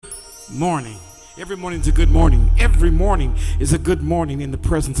morning. Every morning's a good morning. Every morning is a good morning in the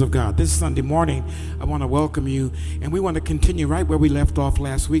presence of God. This Sunday morning, I want to welcome you, and we want to continue right where we left off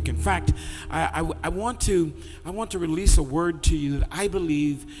last week. In fact, I want to release a word to you that I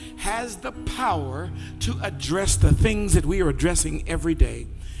believe has the power to address the things that we are addressing every day.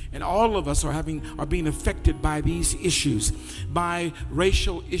 And all of us are being affected by these issues, by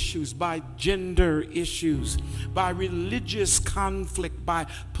racial issues, by gender issues, by religious conflict, by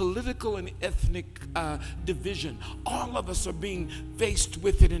political and ethnic division. All of us are being faced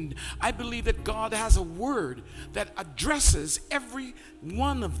with it. And I believe that God has a word that addresses every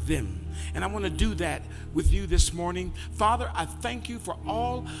one of them. And I want to do that with you this morning. Father, I thank you for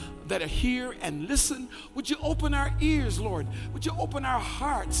all that are here and listen. Would you open our ears, Lord? Would you open our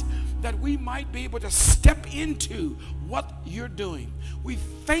hearts that we might be able to step into what you're doing? We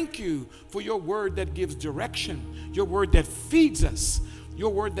thank you for your word that gives direction, your word that feeds us, your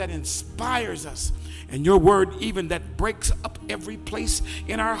word that inspires us, and your word even that breaks up every place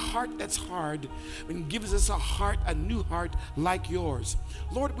in our heart that's hard and gives us a new heart like yours.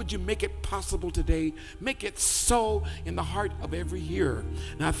 Lord, would you make it possible today? Make it so in the heart of every hearer.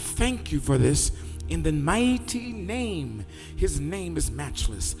 And I thank you for this in the mighty name. His name is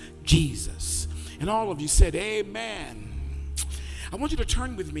matchless, Jesus. And all of you said, amen. I want you to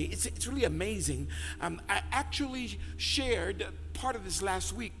turn with me. It's really amazing. I actually shared part of this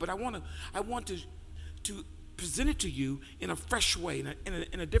last week, but I want to present it to you in a fresh way,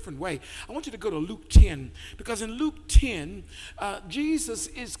 in a different way. I want you to go to Luke 10, because in Luke 10, Jesus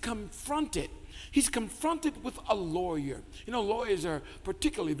is confronted. He's confronted with a lawyer. You know, lawyers are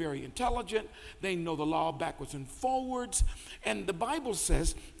particularly very intelligent. They know the law backwards and forwards. And the Bible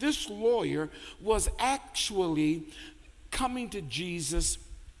says this lawyer was actually coming to Jesus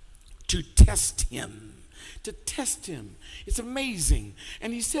to test him. To test him. It's amazing.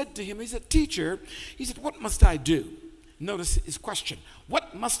 And he said to him, he said, teacher, he said, what must I do? Notice his question.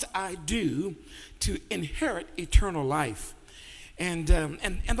 What must I do to inherit eternal life? And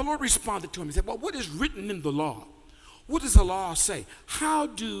the Lord responded to him. He said, well, what is written in the law? What does the law say? How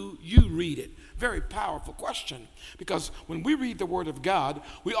do you read it? Very powerful question, because when we read the Word of God,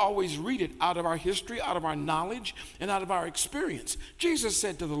 we always read it out of our history, out of our knowledge, and out of our experience. Jesus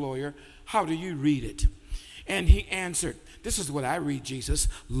said to the lawyer, how do you read it? And he answered, this is what I read, Jesus.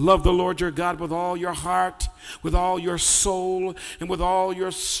 Love the Lord your God with all your heart, with all your soul, and with all your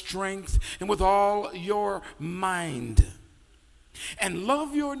strength, and with all your mind. And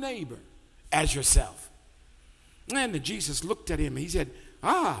love your neighbor as yourself. And Jesus looked at him and he said,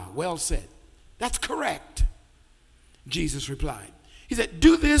 well said. That's correct. Jesus replied. He said,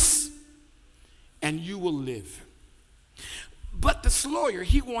 do this and you will live. But this lawyer,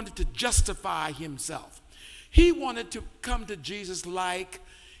 he wanted to justify himself. He wanted to come to Jesus like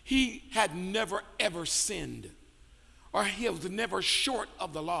he had never ever sinned, or he was never short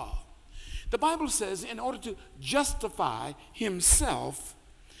of the law. The Bible says in order to justify himself,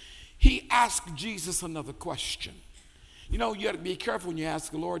 he asked Jesus another question. You know, you got to be careful when you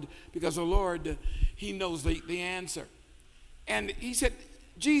ask the Lord, because the Lord, he knows the answer. And he said,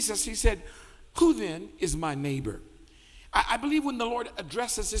 Jesus, he said, who then is my neighbor? I believe when the Lord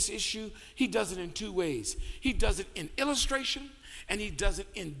addresses this issue, he does it in two ways. He does it in illustration and he does it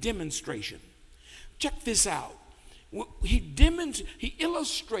in demonstration. Check this out. He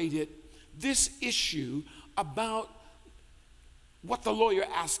illustrated this issue about what the lawyer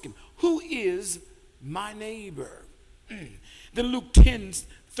asked him. Who is my neighbor? Then Luke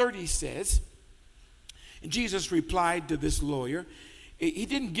 10:30 says, and Jesus replied to this lawyer. He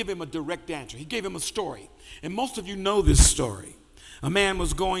didn't give him a direct answer. He gave him a story. And most of you know this story. A man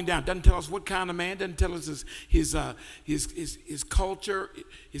was going down. Doesn't tell us what kind of man. Doesn't tell us his culture,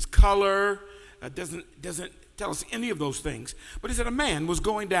 his color. Doesn't tell us any of those things. But he said a man was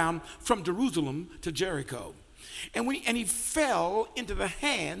going down from Jerusalem to Jericho. And he fell into the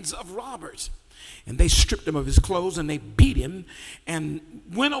hands of robbers. And they stripped him of his clothes and they beat him and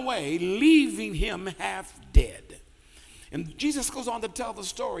went away, leaving him half dead. And Jesus goes on to tell the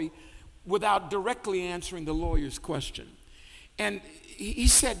story without directly answering the lawyer's question. And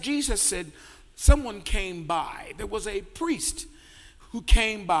Jesus said, someone came by. There was a priest who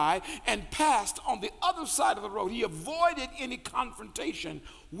came by and passed on the other side of the road. He avoided any confrontation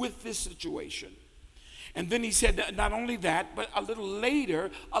with this situation. And then he said not only that, but a little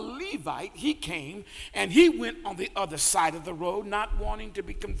later, a Levite, he came and he went on the other side of the road, not wanting to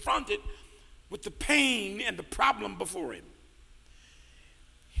be confronted with the pain and the problem before him.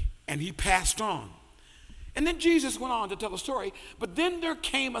 And he passed on. And then Jesus went on to tell the story, but then there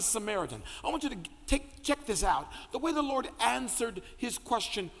came a Samaritan. I want you to check this out. The way the Lord answered his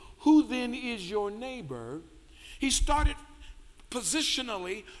question, who then is your neighbor? He started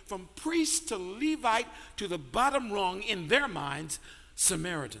positionally from priest to Levite to the bottom rung in their minds,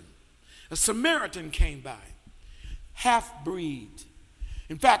 Samaritan. A Samaritan came by, half-breed.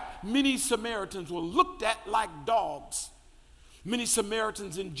 In fact, many Samaritans were looked at like dogs. Many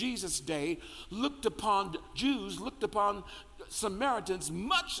Samaritans in Jesus' day Jews looked upon Samaritans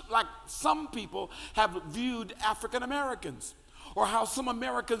much like some people have viewed African Americans, or how some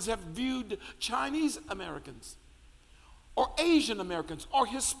Americans have viewed Chinese Americans, or Asian Americans, or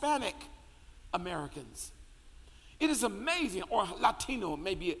Hispanic Americans. It is amazing, or Latino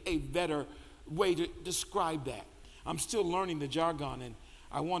may be a better way to describe that. I'm still learning the jargon, and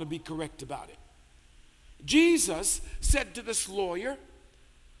I want to be correct about it. Jesus said to this lawyer,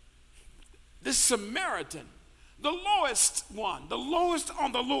 this Samaritan, the lowest one, the lowest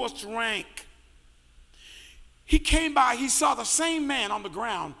on the lowest rank. He came by, he saw the same man on the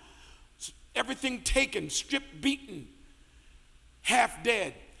ground, everything taken, stripped, beaten, half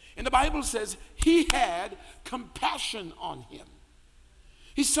dead. And the Bible says he had compassion on him.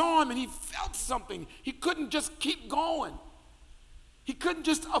 He saw him and he felt something. He couldn't just keep going. He couldn't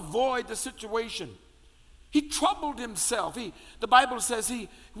just avoid the situation. He troubled himself. The Bible says he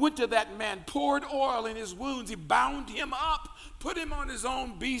went to that man, poured oil in his wounds. He bound him up, put him on his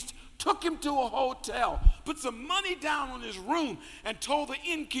own beast, took him to a hotel, put some money down on his room, and told the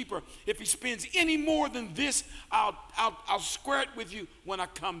innkeeper, if he spends any more than this, I'll square it with you when I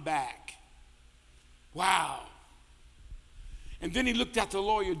come back. Wow. And then he looked at the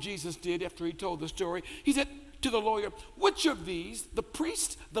lawyer, Jesus did, after he told the story. He said to the lawyer, which of these, the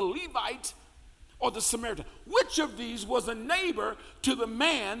priest, the Levite, or the Samaritan, which of these was a neighbor to the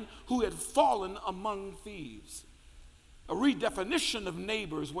man who had fallen among thieves? A redefinition of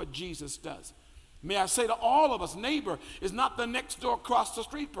neighbor is what Jesus does. May I say to all of us, neighbor is not the next door across the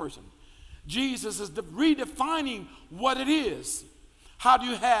street person. Jesus is redefining what it is. How do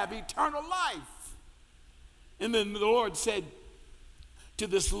you have eternal life? And then the Lord said to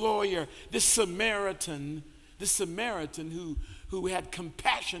this lawyer, this Samaritan who had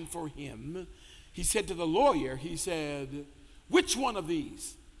compassion for him, he said to the lawyer, he said, which one of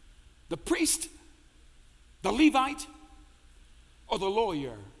these? The priest, the Levite, or the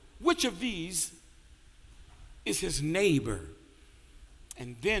lawyer? Which of these is his neighbor?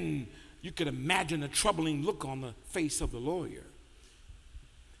 And then you could imagine a troubling look on the face of the lawyer.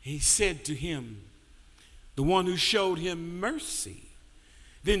 He said to him, the one who showed him mercy.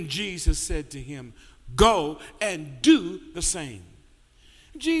 Then Jesus said to him, go and do the same.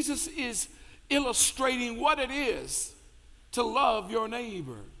 Jesus is illustrating what it is to love your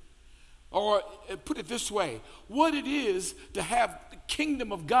neighbor. Or put it this way, what it is to have the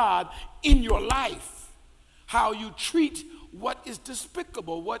kingdom of God in your life. How you treat what is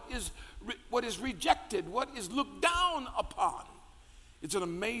despicable, what is rejected, what is looked down upon. It's an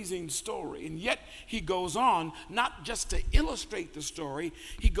amazing story. And yet he goes on not just to illustrate the story,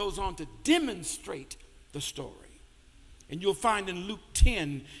 he goes on to demonstrate the story. And you'll find in Luke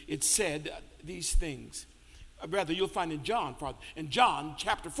 10, it said these things. Rather, you'll find in John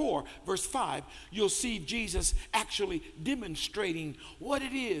chapter 4, verse 5, you'll see Jesus actually demonstrating what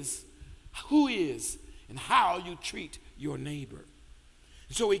it is, who is, and how you treat your neighbor.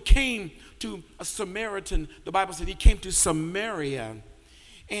 So he came to a Samaritan, the Bible said he came to Samaria,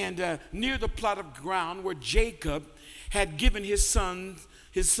 and near the plot of ground where Jacob had given his son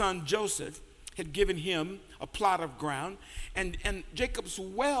Joseph, had given him a plot of ground, and Jacob's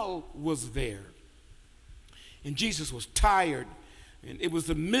well was there. And Jesus was tired, and it was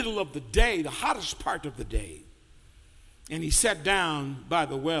the middle of the day, the hottest part of the day. And he sat down by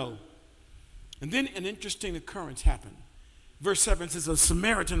the well. And then an interesting occurrence happened. Verse 7 says, a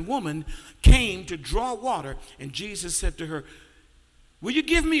Samaritan woman came to draw water, and Jesus said to her, will you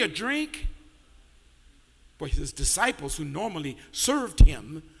give me a drink? For his disciples who normally served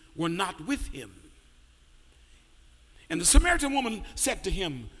him were not with him. And the Samaritan woman said to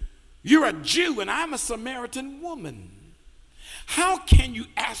him, you're a Jew and I'm a Samaritan woman. How can you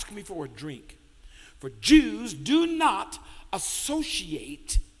ask me for a drink? For Jews do not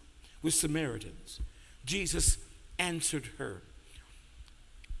associate with Samaritans. Jesus answered her,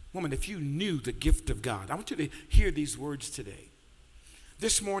 woman, if you knew the gift of God, I want you to hear these words today.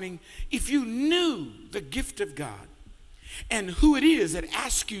 This morning, if you knew the gift of God and who it is that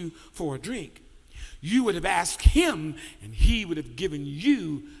asks you for a drink, you would have asked him and he would have given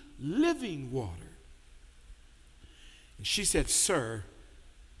you living water. And she said, sir,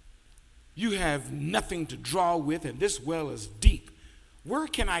 you have nothing to draw with and this well is deep. Where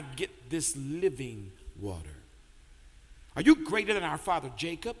can I get this living water? Are you greater than our father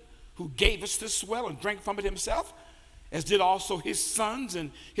Jacob, who gave us this well and drank from it himself, as did also his sons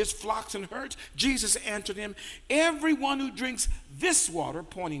and his flocks and herds? Jesus answered him, everyone who drinks this water,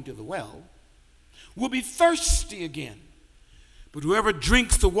 pointing to the well, will be thirsty again. But whoever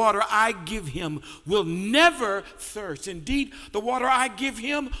drinks the water I give him will never thirst. Indeed, the water I give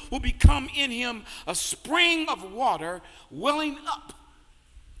him will become in him a spring of water welling up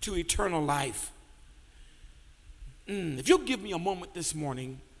to eternal life. If you'll give me a moment this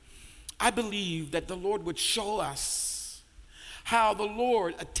morning, I believe that the Lord would show us how the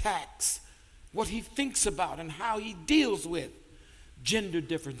Lord attacks what he thinks about and how he deals with gender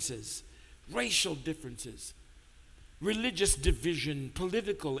differences, racial differences, religious division,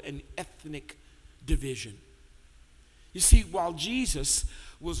 political and ethnic division. You see, while Jesus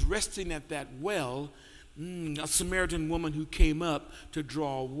was resting at that well, a Samaritan woman who came up to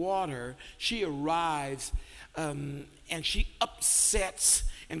draw water, she arrives and she upsets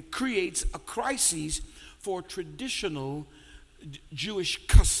and creates a crisis for traditional Jewish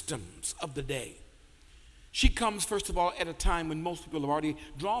customs of the day. She comes, first of all, at a time when most people have already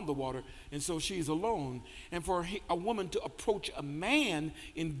drawn the water, and so she's alone. And for a woman to approach a man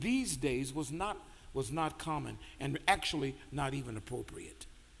in these days was not common, and actually not even appropriate.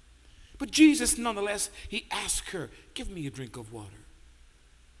 But Jesus, nonetheless, he asked her, give me a drink of water.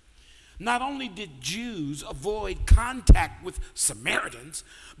 Not only did Jews avoid contact with Samaritans,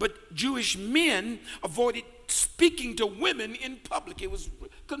 but Jewish men avoided speaking to women in public. It was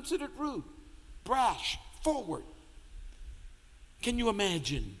considered rude, brash, forward. Can you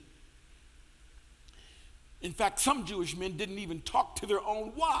imagine? In fact, some Jewish men didn't even talk to their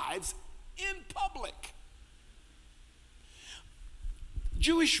own wives in public.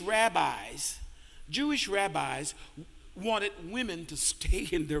 Jewish rabbis wanted women to stay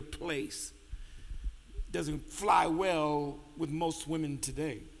in their place. Doesn't fly well with most women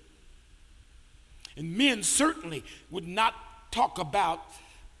today. And men certainly would not talk about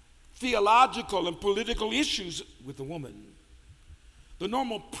theological and political issues with a woman. The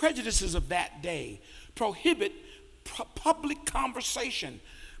normal prejudices of that day prohibit public conversation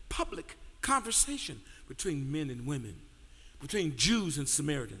between men and women, between Jews and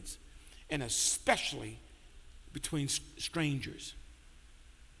Samaritans, and especially between strangers.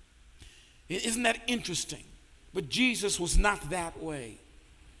 Isn't that interesting? But Jesus was not that way.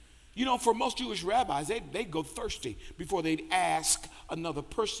 You know, for most Jewish rabbis, they'd go thirsty before they'd ask another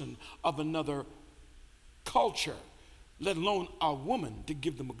person of another culture, let alone a woman, to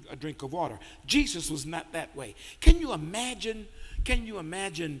give them a drink of water. Jesus was not that way. Can you imagine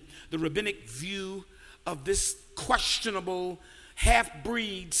the rabbinic view of this questionable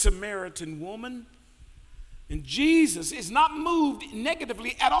half-breed Samaritan woman? And Jesus is not moved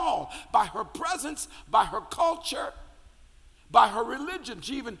negatively at all by her presence, by her culture, by her religion.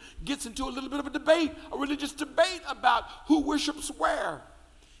 She even gets into a little bit of a religious debate about who worships where.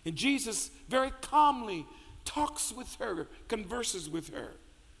 And Jesus very calmly talks with her, converses with her.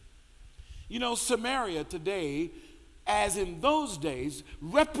 You know, Samaria today, as in those days,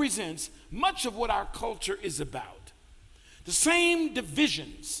 represents much of what our culture is about. The same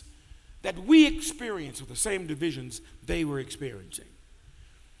divisions that we experience were the same divisions they were experiencing.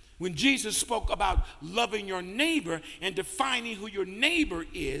 When Jesus spoke about loving your neighbor and defining who your neighbor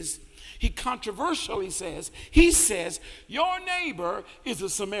is, he controversially says, your neighbor is a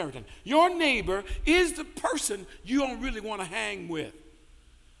Samaritan. Your neighbor is the person you don't really want to hang with.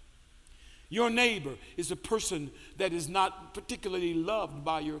 Your neighbor is a person that is not particularly loved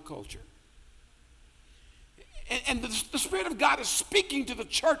by your culture. And the Spirit of God is speaking to the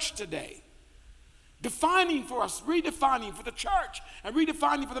church today, defining for us, redefining for the church, and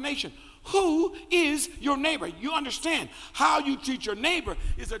redefining for the nation. Who is your neighbor? You understand, how you treat your neighbor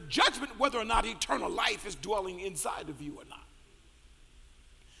is a judgment whether or not eternal life is dwelling inside of you or not.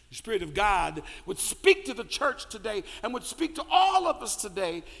 The Spirit of God would speak to the church today and would speak to all of us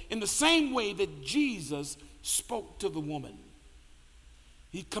today in the same way that Jesus spoke to the woman.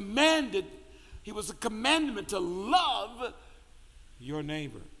 He was a commandment to love your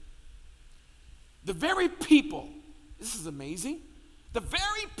neighbor. The very people, this is amazing, the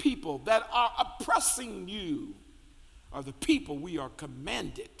very people that are oppressing you are the people we are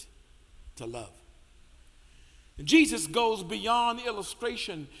commanded to love. And Jesus goes beyond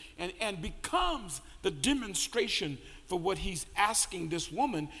illustration and becomes the demonstration for what he's asking this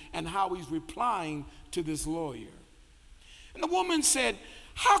woman and how he's replying to this lawyer. And the woman said,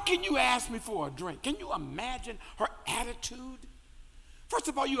 how can you ask me for a drink? Can you imagine her attitude? First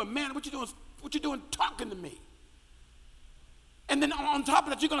of all, you're a man. What you doing talking to me? And then on top of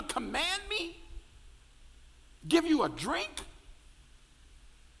that, you're going to command me? Give you a drink?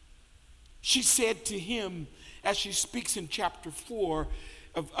 She said to him, as she speaks in chapter 4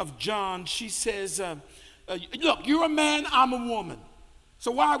 of John, she says, look, you're a man, I'm a woman.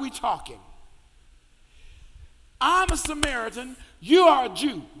 So why are we talking? I'm a Samaritan, you are a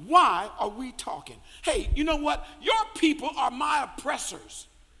Jew. Why are we talking? Hey, you know what? Your people are my oppressors.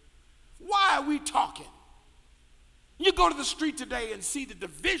 Why are we talking? You go to the street today and see the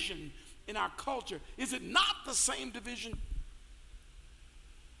division in our culture. Is it not the same division?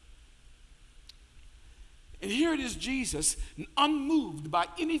 And here it is, Jesus, unmoved by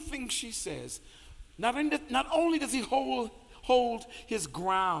anything she says. Not only does he hold his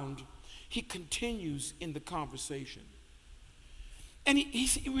ground, he continues in the conversation. And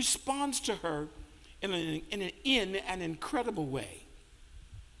he responds to her in an incredible way.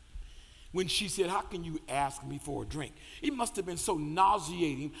 When she said, how can you ask me for a drink? It must have been so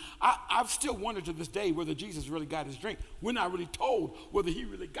nauseating. I've still wondered to this day whether Jesus really got his drink. We're not really told whether he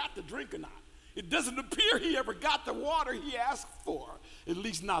really got the drink or not. It doesn't appear he ever got the water he asked for, at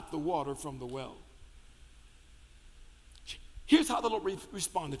least not the water from the well. Here's how the Lord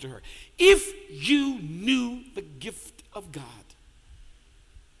responded to her. If you knew the gift of God,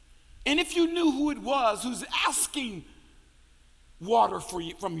 and if you knew who it was who's asking water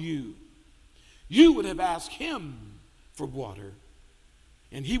from you, you would have asked him for water,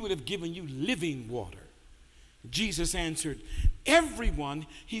 and he would have given you living water. Jesus answered, everyone,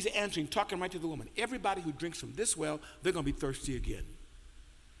 he's answering, talking right to the woman, everybody who drinks from this well, they're going to be thirsty again.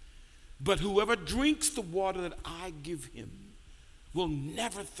 But whoever drinks the water that I give him will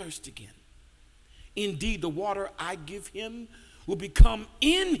never thirst again. Indeed, the water I give him will become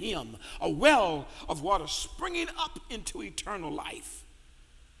in him a well of water springing up into eternal life.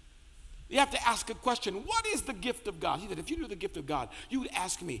 You have to ask a question, what is the gift of God? He said, if you knew the gift of God, you would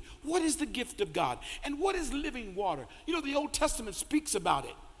ask me, what is the gift of God? And what is living water? You know, the Old Testament speaks about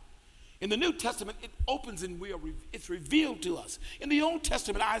it. In the New Testament, it opens and it's revealed to us. In the Old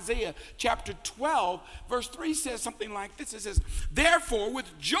Testament, Isaiah chapter 12, verse 3 says something like this. It says, therefore,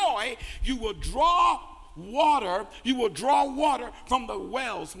 with joy, you will draw water from the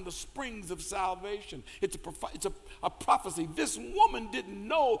wells, from the springs of salvation. It's a prophecy. This woman didn't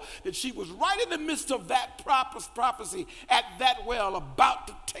know that she was right in the midst of that prophecy at that well, about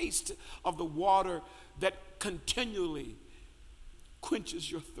to taste of the water that continually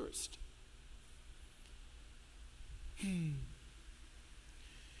quenches your thirst.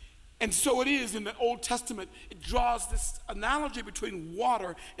 And so it is in the Old Testament. It draws this analogy between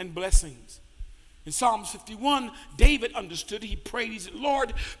water and blessings. In Psalm 51, David understood. He prayed. He said,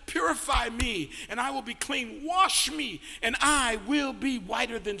 Lord, purify me, and I will be clean. Wash me, and I will be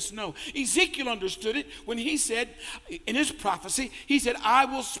whiter than snow. Ezekiel understood it when he said, in his prophecy, he said, I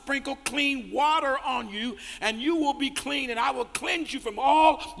will sprinkle clean water on you, and you will be clean, and I will cleanse you from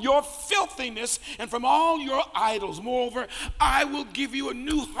all your filthiness and from all your idols. Moreover, I will give you a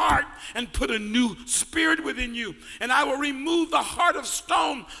new heart and put a new spirit within you, and I will remove the heart of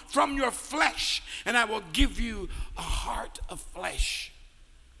stone from your flesh, and I will give you a heart of flesh.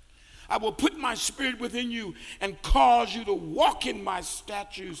 I will put my spirit within you and cause you to walk in my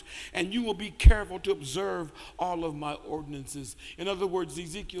statutes, and you will be careful to observe all of my ordinances. In other words,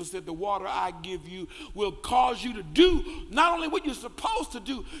 Ezekiel said, the water I give you will cause you to do not only what you're supposed to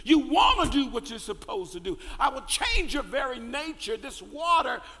do, you want to do what you're supposed to do. I will change your very nature. This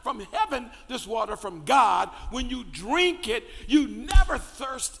water from heaven, this water from God, when you drink it, you never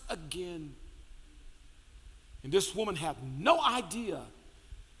thirst again. And this woman had no idea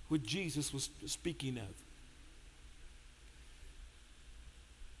what Jesus was speaking of.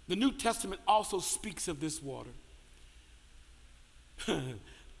 The New Testament also speaks of this water.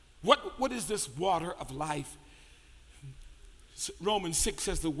 What is this water of life? Romans 6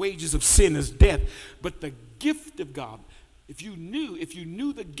 says the wages of sin is death, but the gift of God, if you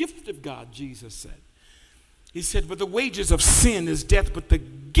knew the gift of God, Jesus said. He said, but the wages of sin is death, but the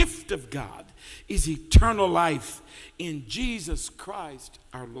gift of God is eternal life in Jesus Christ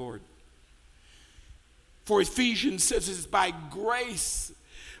our Lord. For Ephesians says it's by grace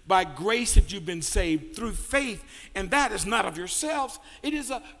that you've been saved through faith, and that is not of yourselves. It is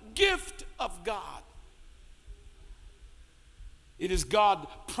a gift of God. It is God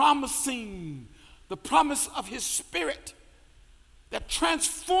promising the promise of his Spirit that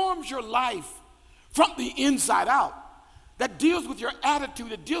transforms your life from the inside out, that deals with your attitude,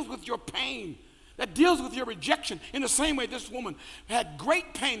 that deals with your pain, that deals with your rejection. In the same way, this woman had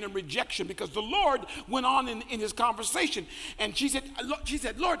great pain and rejection because the Lord went on in his conversation, and she said,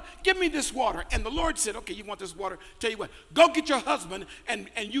 Lord, give me this water. And the Lord said, okay, you want this water? Tell you what, go get your husband, and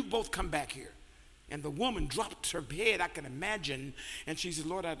you both come back here. And the woman dropped her head, I can imagine, and she said,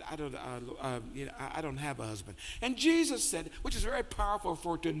 Lord, I don't have a husband. And Jesus said, which is very powerful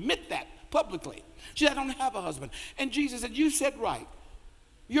for her to admit that publicly. She said, I don't have a husband. And Jesus said, you said right.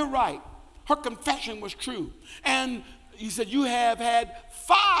 You're right. Her confession was true. And he said, you have had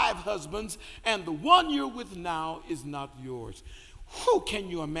 5 husbands, and the one you're with now is not yours. Who can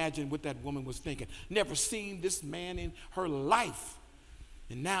you imagine what that woman was thinking? Never seen this man in her life.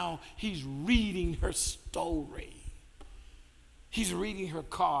 And now he's reading her story. He's reading her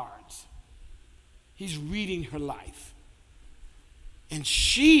cards. He's reading her life. And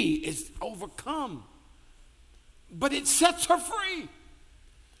she is overcome. But it sets her free.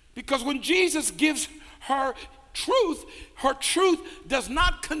 Because when Jesus gives her truth does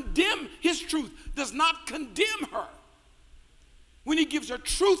not condemn, his truth does not condemn her. When he gives her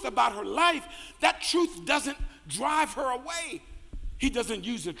truth about her life, that truth doesn't drive her away. He doesn't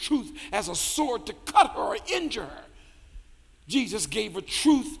use the truth as a sword to cut her or injure her. Jesus gave her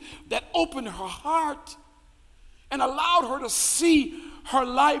truth that opened her heart and allowed her to see her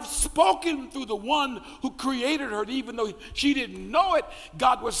life spoken through the one who created her. Even though she didn't know it,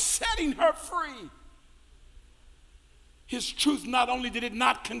 God was setting her free. His truth not only did it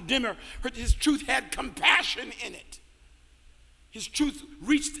not condemn her, his truth had compassion in it. His truth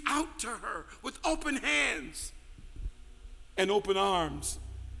reached out to her with open hands and open arms.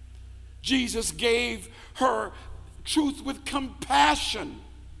 Jesus gave her truth with compassion.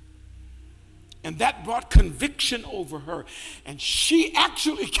 And that brought conviction over her. And she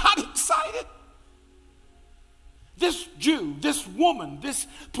actually got excited. This Jew, this woman, this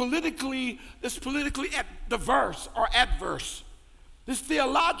politically diverse or adverse, this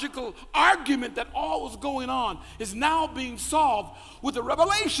theological argument that all was going on is now being solved with the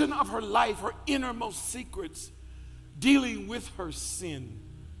revelation of her life, her innermost secrets, dealing with her sin.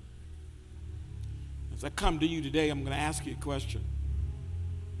 As I come to you today, I'm going to ask you a question.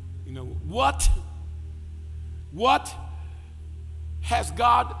 You know, what has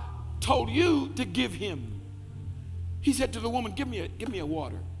God told you to give him? He said to the woman, give me a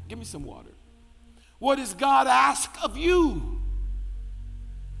water. Give me some water. What does God ask of you?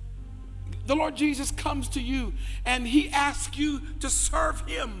 The Lord Jesus comes to you and he asks you to serve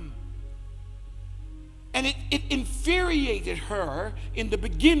him. And it infuriated her in the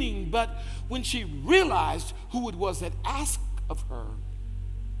beginning, but when she realized who it was that asked of her,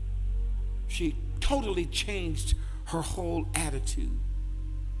 she totally changed her whole attitude.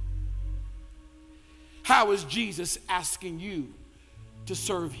 How is Jesus asking you to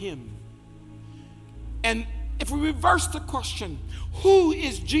serve him? And if we reverse the question, who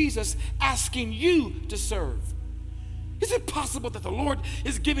is Jesus asking you to serve? Is it possible that the Lord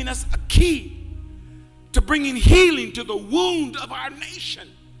is giving us a key to bringing healing to the wound of our nation?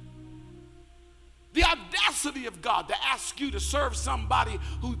 The audacity of God to ask you to serve somebody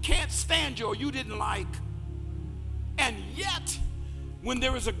who can't stand you or you didn't like. And yet, when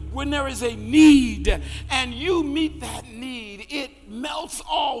there is a need and you meet that need, it melts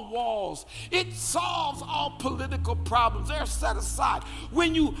all walls. It solves all political problems. They're set aside.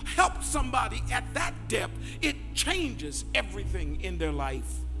 When you help somebody at that depth, it changes everything in their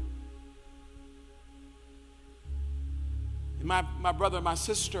life. My brother, my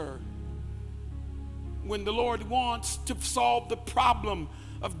sister, when the Lord wants to solve the problem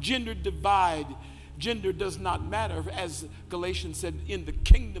of gender divide, gender does not matter. As Galatians said, in the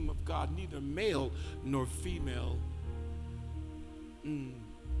kingdom of God, neither male nor female,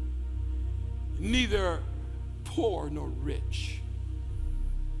 neither poor nor rich,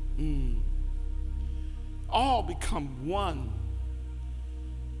 all become one.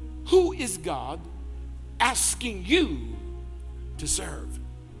 Who is God asking you to serve?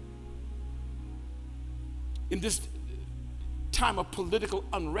 In this time of political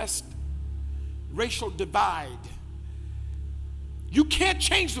unrest, racial divide, you can't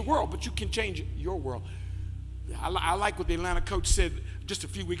change the world, but you can change your world. I like what the Atlanta coach said just a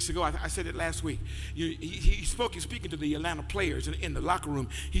few weeks ago. I said it last week. He's speaking to the Atlanta players in the locker room.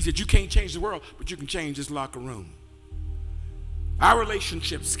 He said, you can't change the world, but you can change this locker room. Our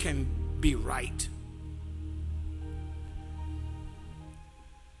relationships can be right.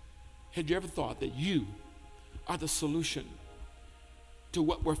 Had you ever thought that you are the solution to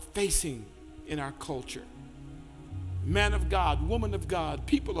what we're facing in our culture? Man of God, woman of God,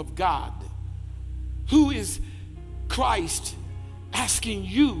 people of God, who is Christ asking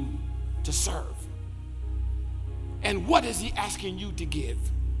you to serve? And what is he asking you to give?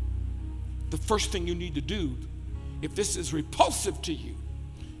 The first thing you need to do, if this is repulsive to you,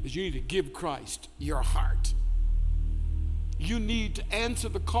 is you need to give Christ your heart. You need to answer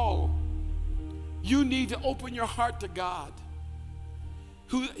the call You need to open your heart to God,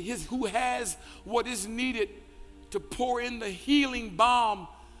 who has what is needed to pour in the healing balm,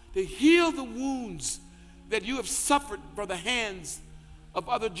 to heal the wounds that you have suffered from the hands of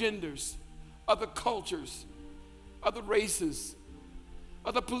other genders, other cultures, other races,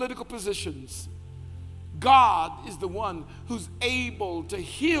 other political positions. God is the one who's able to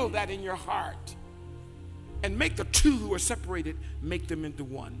heal that in your heart and make the two who are separated, make them into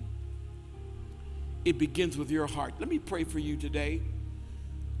one. It begins with your heart. Let me pray for you today.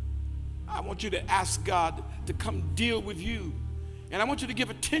 I want you to ask God to come deal with you. And I want you to give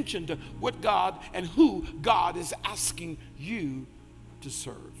attention to what God and who God is asking you to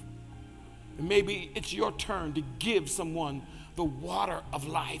serve. And maybe it's your turn to give someone the water of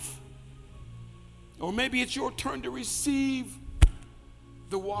life. Or maybe it's your turn to receive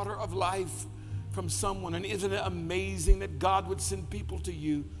the water of life from someone. And isn't it amazing that God would send people to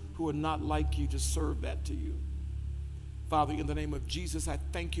you who are not like you to serve that to you? Father, in the name of Jesus, I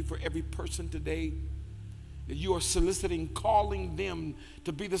thank you for every person today that you are soliciting, calling them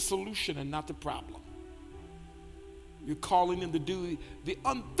to be the solution and not the problem. You're calling them to do the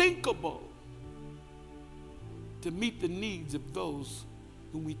unthinkable, to meet the needs of those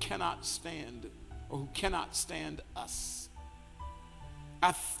whom we cannot stand or who cannot stand us.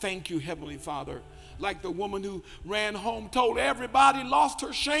 I thank you, Heavenly Father, like the woman who ran home, told everybody, lost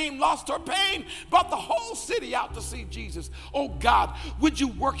her shame, lost her pain, brought the whole city out to see Jesus. Oh God, would you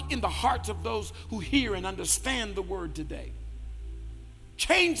work in the hearts of those who hear and understand the word today?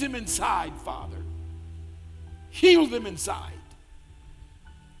 Change them inside, Father. Heal them inside.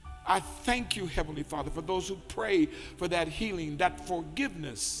 I thank you, Heavenly Father, for those who pray for that healing, that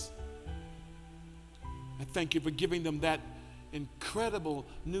forgiveness. I thank you for giving them that incredible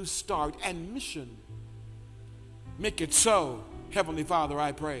new start and mission. Make it so, Heavenly Father,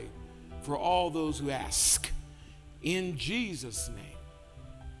 I pray for all those who ask. In Jesus' name.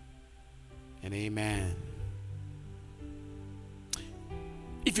 And amen.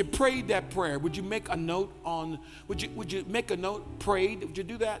 If you prayed that prayer, would you make a note would you make a note, prayed? Would you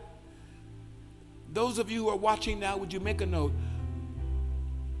do that? Those of you who are watching now, would you make a note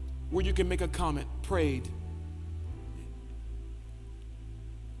where you can make a comment, prayed?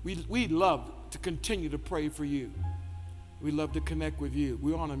 We love to continue to pray for you. We love to connect with you.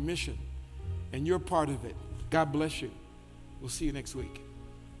 We're on a mission, and you're part of it. God bless you. We'll see you next week.